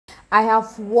I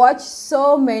have watched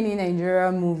so many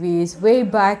Nigerian movies way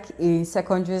back in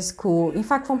secondary school, in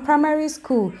fact from primary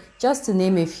school, just to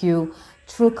name a few.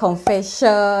 True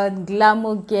Confession,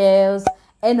 Glamour Girls,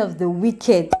 End of the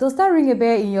Wicked. Does that ring a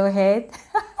bell in your head?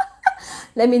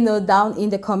 Let me know down in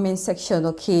the comment section,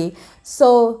 okay?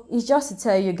 So it's just to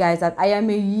tell you guys that I am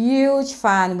a huge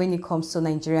fan when it comes to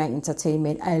Nigerian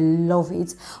entertainment. I love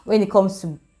it. When it comes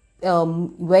to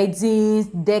weddings,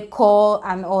 decor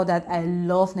and all that, I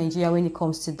love Nigeria when it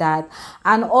comes to that.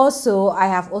 And also I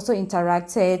have also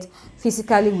interacted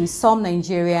physically with some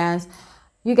Nigerians.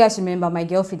 You guys remember my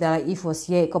girl Fidela If was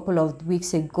here a couple of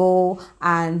weeks ago,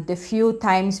 and the few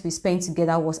times we spent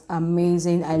together was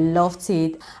amazing. I loved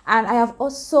it. And I have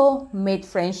also made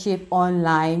friendship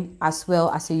online as well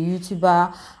as a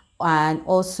YouTuber, and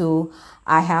also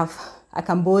I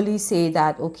can boldly say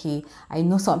that, okay, I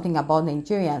know something about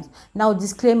Nigerians. Now,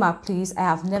 disclaimer, please, I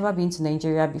have never been to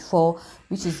Nigeria before,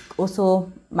 which is also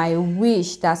my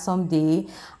wish that someday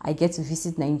I get to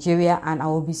visit Nigeria, and I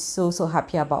will be so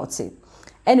happy about it.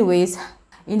 Anyways,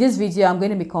 in this video, I'm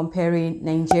going to be comparing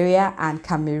Nigeria and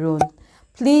Cameroon.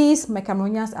 Please, my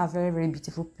Cameroonians are very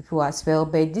beautiful people as well,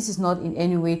 but this is not in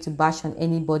any way to bash on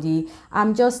anybody.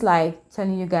 I'm just like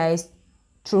telling you guys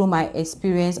through my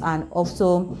experience, and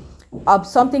also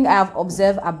something I have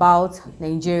observed about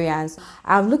Nigerians.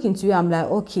 I've looked into it, I'm like,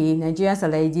 okay, Nigerians are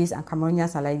like this and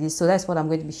Cameroonians are like this. So that's what I'm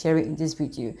going to be sharing in this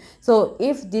video. So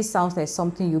if this sounds like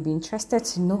something you'll be interested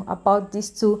to know about these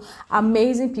two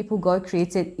amazing people God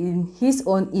created in his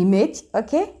own image,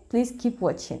 okay, please keep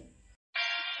watching.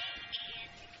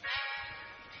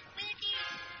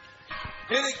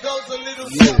 Then it goes a little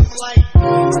something like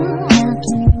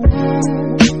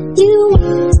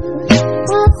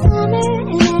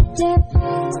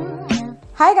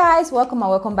Hi guys,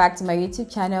 welcome back to my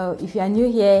YouTube channel. If you are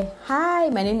new here, hi,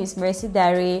 my name is Mercy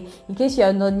Dare. In case you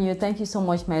are not new, thank you so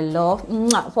much, my love,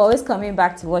 for always coming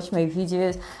back to watch my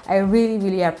videos. I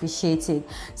really appreciate it.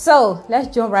 So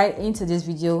let's jump right into this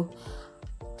video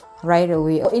right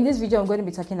away. In this video, I'm going to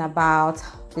be talking about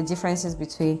the differences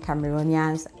between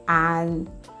Cameroonians and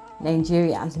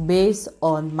Nigerians based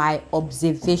on my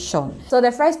observation. So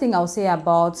the first thing I'll say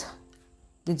about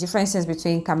the differences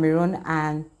between Cameroon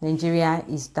and Nigeria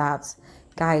is that,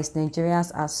 guys,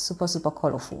 Nigerians are super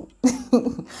colorful.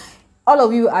 All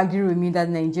of you agree with me that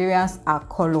Nigerians are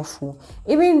colorful.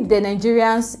 Even the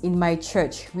Nigerians in my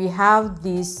church, we have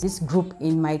this group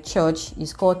in my church.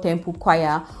 It's called Temple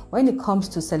Choir. When it comes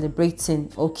to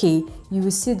celebrating, okay, you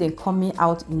will see them coming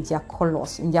out in their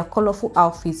colors, in their colorful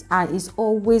outfits, and it's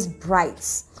always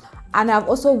bright. And I've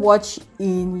also watched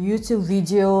in YouTube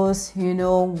videos, you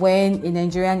know, when a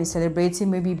Nigerian is celebrating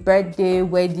maybe birthday,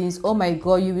 weddings, oh my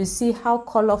God, you will see how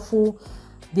colorful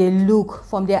they look,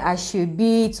 from their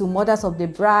ashebi to mothers of the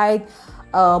bride,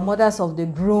 mothers of the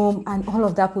groom, and all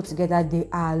of that put together. They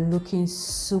are looking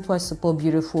super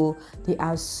beautiful. They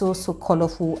are so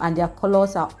colorful, and their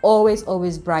colors are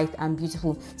always bright and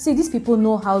beautiful. See, these people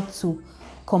know how to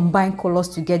combine colors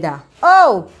together.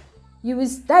 Oh,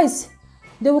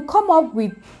 they will come up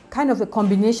with kind of a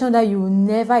combination that you will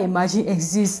never imagine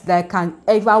exists, that can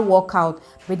ever work out,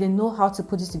 but they know how to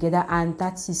put it together, and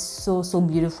that is so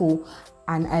beautiful,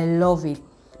 and I love it.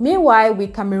 Meanwhile,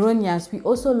 with Cameroonians, we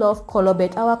also love color,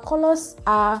 but our colors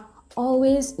are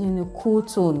always in a cool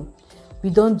tone.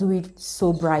 We don't do it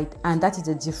so bright, and that is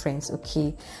the difference,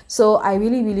 okay? So I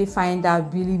really find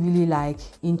that really like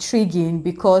intriguing,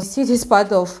 because see, this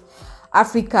part of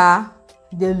Africa,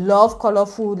 they love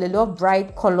colorful, they love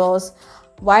bright colors.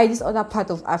 Why this other part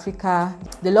of Africa,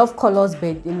 they love colors,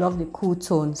 but they love the cool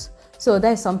tones. So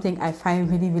that's something I find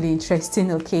really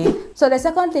interesting, okay? So the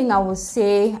second thing I would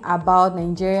say about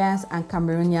Nigerians and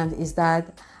Cameroonians is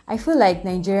that I feel like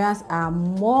Nigerians are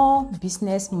more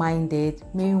business minded,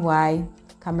 meanwhile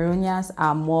Cameroonians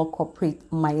are more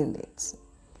corporate minded.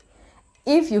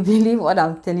 If you believe what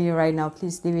I'm telling you right now,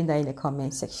 please leave it down in the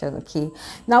comment section, okay?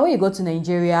 Now, when you go to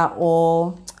Nigeria,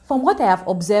 or from what I have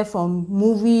observed from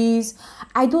movies,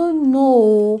 I don't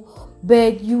know,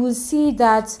 but you will see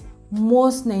that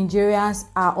most Nigerians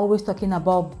are always talking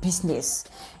about business.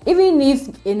 Even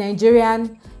if a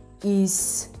Nigerian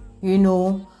is, you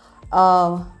know,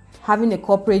 having a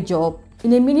corporate job,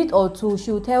 in a minute or two,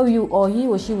 she will tell you, or he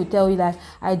or she will tell you that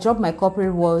I dropped my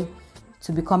corporate world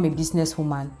to become a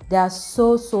businesswoman. They are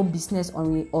so business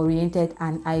oriented,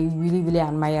 and I really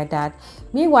admire that.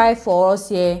 Meanwhile, for us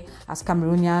here as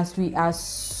Cameroonians, we are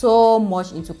so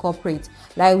much into corporate.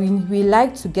 Like we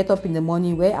like to get up in the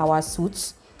morning, wear our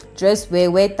suits, dress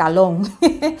wear talon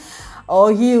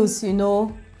or heels, you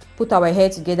know, put our hair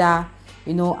together,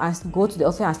 you know, and go to the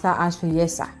office and start answering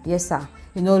yes sir,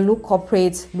 you know, look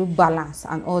corporate, look balanced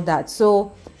and all that.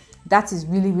 So that is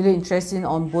really, really interesting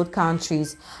on both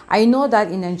countries. I know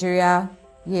that in Nigeria,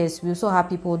 yes, we also have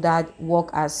people that work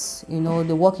as, you know,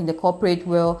 they work in the corporate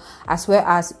world, as well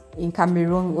as in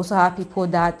Cameroon, we also have people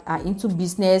that are into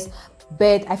business.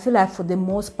 But I feel like for the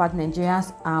most part,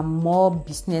 Nigerians are more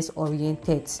business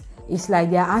oriented. It's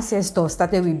like their ancestors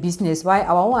started with business, while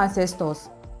our own ancestors,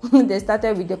 they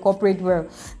started with the corporate world.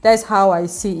 That's how I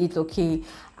see it, okay?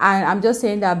 And I'm just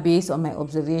saying that based on my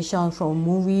observation from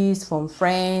movies, from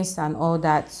friends and all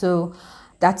that. So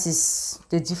that is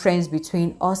the difference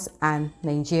between us and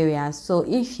Nigerians. So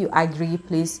if you agree,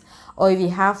 please, or if you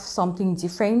have something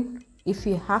different, if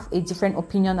you have a different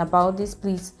opinion about this,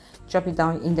 please drop it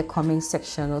down in the comment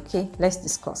section, okay? Let's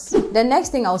discuss. The next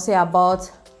thing I'll say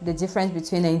about the difference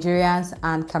between Nigerians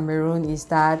and Cameroon is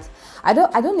that I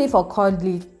don't know if I'll call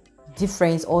it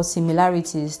difference or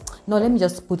similarities. No, let me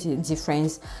just put it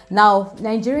difference. Now,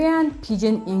 Nigerian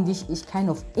pidgin English is kind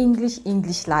of English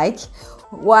like,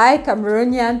 while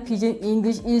Cameroonian pidgin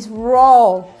English is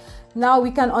raw. Now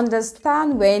we can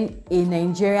understand when a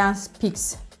Nigerian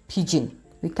speaks pidgin.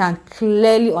 We can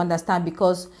clearly understand,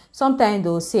 because sometimes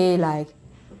they'll say like,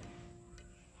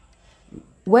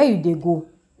 where you they go,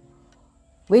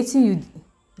 waiting you,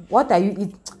 what are you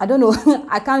eat? I don't know.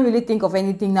 I can't really think of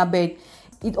anything now, but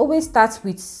it always starts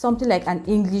with something like an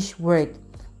English word.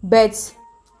 But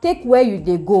take where you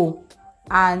they go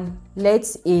and let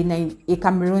a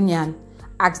Cameroonian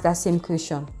ask that same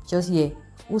question. Just here,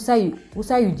 usa you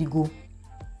they go.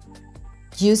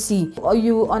 Do you see? Or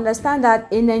you understand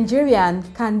that a Nigerian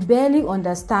can barely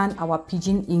understand our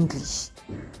pidgin English.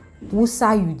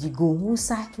 Usa you they go,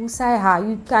 usa ha.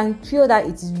 You can feel that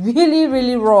it is really,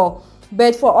 really raw.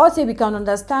 But for us, we can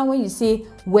understand when you say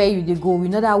where you they go. We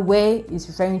know that where is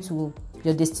referring to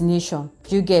your destination.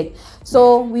 Do you get?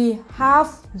 So we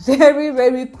have very,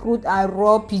 very crude and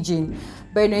raw pidgin.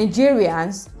 But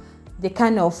Nigerians, they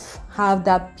kind of have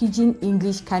that pidgin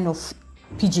English kind of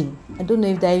pidgin. I don't know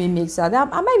if that even makes sense.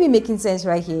 I might be making sense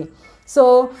right here.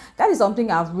 So that is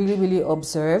something I've really, really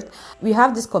observed. We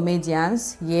have these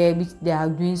comedians, yeah, which they are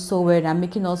doing so well and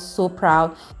making us so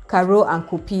proud. Caro and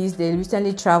Copies, they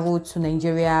recently traveled to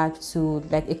Nigeria to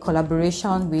like a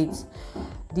collaboration with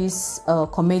this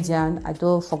comedian. I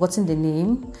don't forgotten the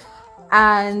name,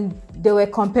 and they were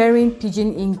comparing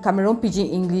Cameroon pidgin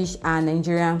English and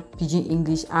Nigerian pidgin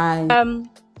English, and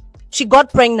she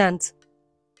got pregnant.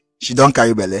 She don't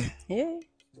carry belly. Yeah.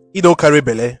 He don't carry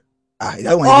belly. Ah,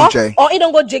 that one you try. Or he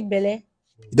don't go Jake belly.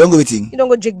 You don't go eating. You don't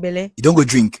go Jake belly. You don't go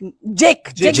drink.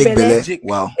 Jake belly. belly.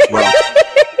 Wow.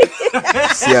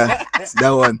 Yeah, that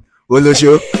one. Olo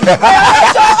show.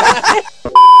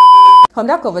 From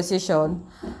that conversation,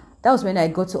 that was when I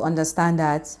got to understand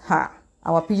that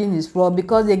our pidgin is raw,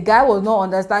 because the guy was not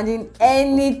understanding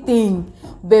anything,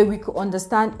 but we could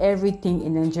understand everything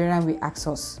in Nigerian. We asked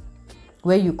us,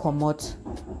 where you come out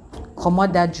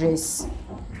that dress,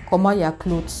 come out your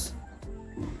clothes.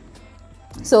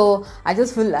 So I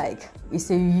just feel like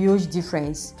it's a huge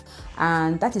difference,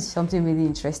 and that is something really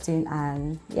interesting.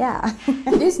 And yeah,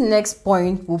 this next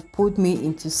point will put me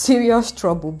into serious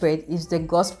trouble, but it's the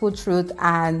gospel truth.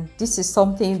 And this is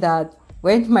something that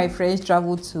when my friends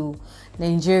travel to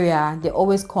Nigeria, they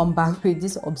always come back with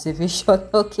this observation,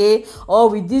 okay, or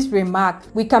with this remark.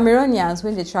 With Cameroonians,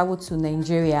 when they travel to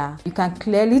Nigeria, you can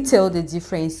clearly tell the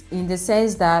difference, in the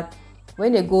sense that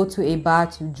when they go to a bar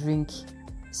to drink,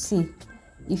 see,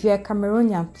 if you're a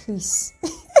Cameroonian, please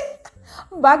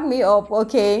back me up,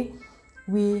 okay?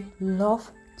 We love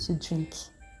to drink.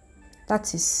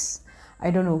 That is,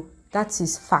 I don't know, that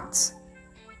is fact.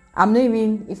 I'm not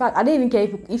even, in fact, I don't even care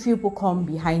if people come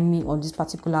behind me on this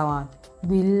particular one.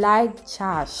 We like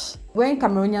trash. When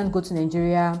Cameroonians go to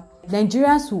Nigeria,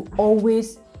 Nigerians will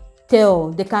always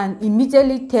tell, they can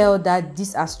immediately tell that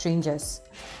these are strangers.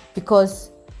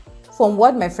 Because from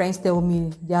what my friends tell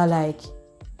me, they are like,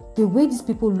 the way these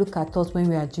people look at us when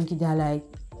we are drinking, they are like,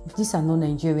 these are not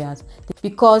Nigerians.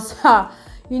 Because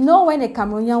you know, when a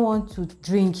Cameroonian want to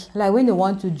drink, like when they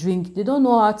want to drink, they don't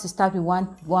know how to start with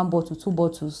one bottle, 2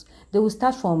 bottles. They will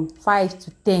start from 5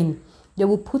 to 10. They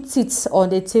will put it on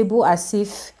the table as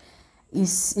if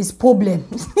it's problem.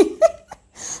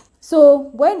 So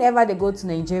whenever they go to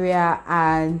Nigeria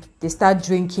and they start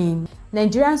drinking,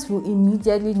 Nigerians will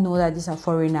immediately know that these are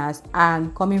foreigners,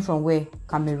 and coming from where?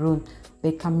 Cameroon.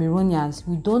 The Cameroonians,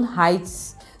 we don't hide.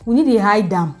 We need to hide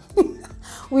them.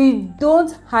 We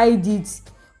don't hide it.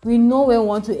 We know when we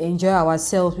want to enjoy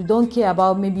ourselves. We don't care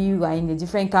about, maybe you are in a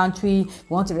different country, you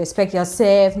want to respect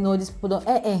yourself. No, these people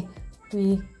don't.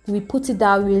 We put it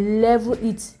down, we level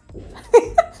it.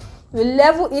 we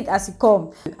level it as it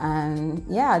comes. And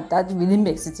yeah, that really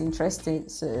makes it interesting.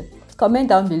 So comment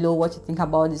down below what you think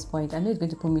about this point. I know it's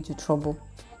going to put me to trouble,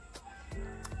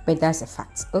 but that's a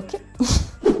fact. Okay.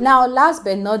 Now, last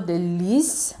but not the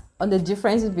least, on the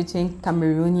differences between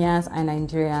Cameroonians and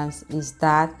Nigerians is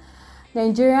that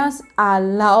Nigerians are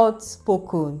loud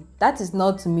spoken. That is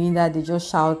not to mean that they just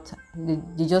shout,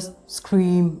 they just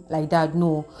scream like that.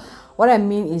 No, what I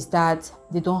mean is that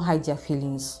they don't hide their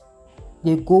feelings.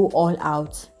 They go all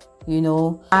out, you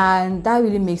know, and that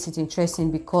really makes it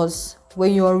interesting, because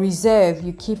when you're reserved,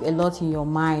 you keep a lot in your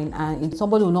mind, and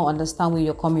somebody will not understand where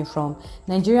you're coming from.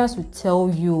 Nigerians will tell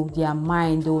you their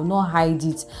mind, they will not hide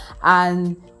it,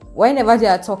 and whenever they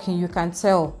are talking, you can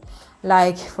tell.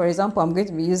 Like, for example, I'm going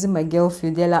to be using my girl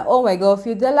Fiodella. Oh my God,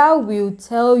 Fiodella will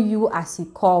tell you as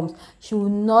it comes. She will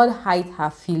not hide her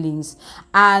feelings.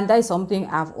 And that is something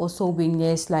I've also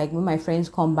witnessed. Like, when my friends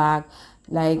come back,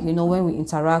 like, you know, when we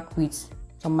interact with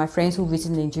some of my friends who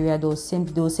visit Nigeria, they'll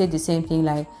say the same thing,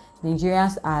 like,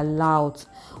 Nigerians are loud,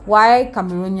 while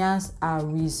Cameroonians are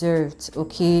reserved.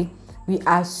 Okay, we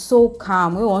are so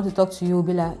calm. When we want to talk to you, we'll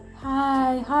be like,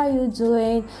 hi, how are you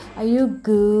doing? Are you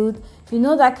good? You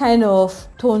know, that kind of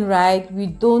tone, right? We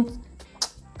don't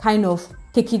kind of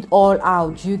take it all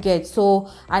out, you get. So,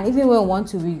 and even when we want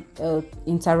to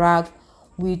interact,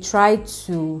 we try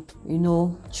to, you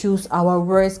know, choose our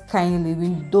words kindly. We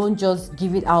don't just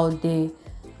give it out there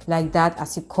like that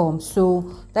as it comes.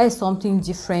 So that is something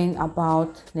different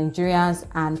about Nigerians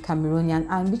and Cameroonians,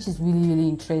 and which is really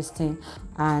interesting.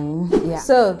 And yeah,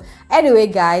 so anyway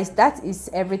guys, that is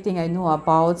everything I know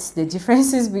about the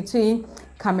differences between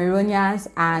Cameroonians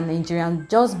and Nigerians,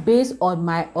 just based on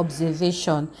my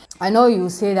observation. I know you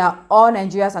say that all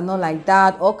Nigerians are not like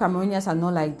that, all Cameroonians are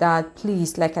not like that.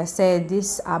 Please, like I said,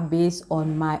 these are based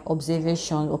on my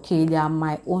observation. Okay, they are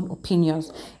my own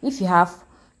opinions. If you have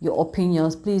your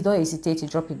opinions, please don't hesitate to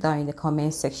drop it down in the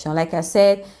comment section. Like I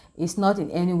said, it's not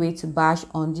in any way to bash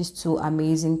on these two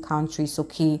amazing countries.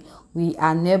 Okay, we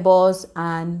are neighbors,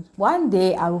 and one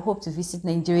day I will hope to visit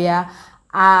Nigeria,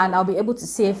 and I'll be able to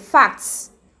say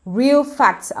facts, real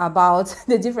facts about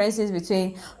the differences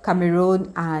between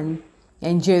Cameroon and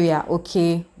Nigeria.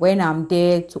 Okay, when I'm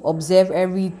there to observe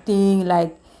everything,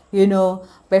 like, you know.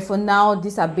 But for now,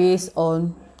 these are based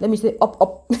on, let me say,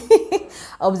 up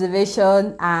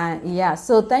observation. And yeah,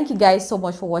 so thank you guys so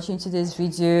much for watching today's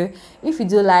video. If you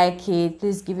do like it,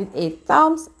 please give it a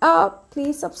thumbs up.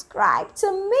 Please subscribe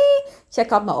to me.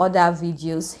 Check out my other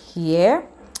videos here.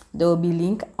 There will be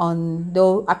link on,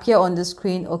 they'll appear on the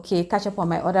screen. Okay, catch up on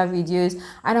my other videos,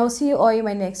 and I'll see you all in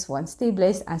my next one. Stay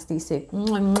blessed and stay safe.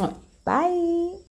 Bye.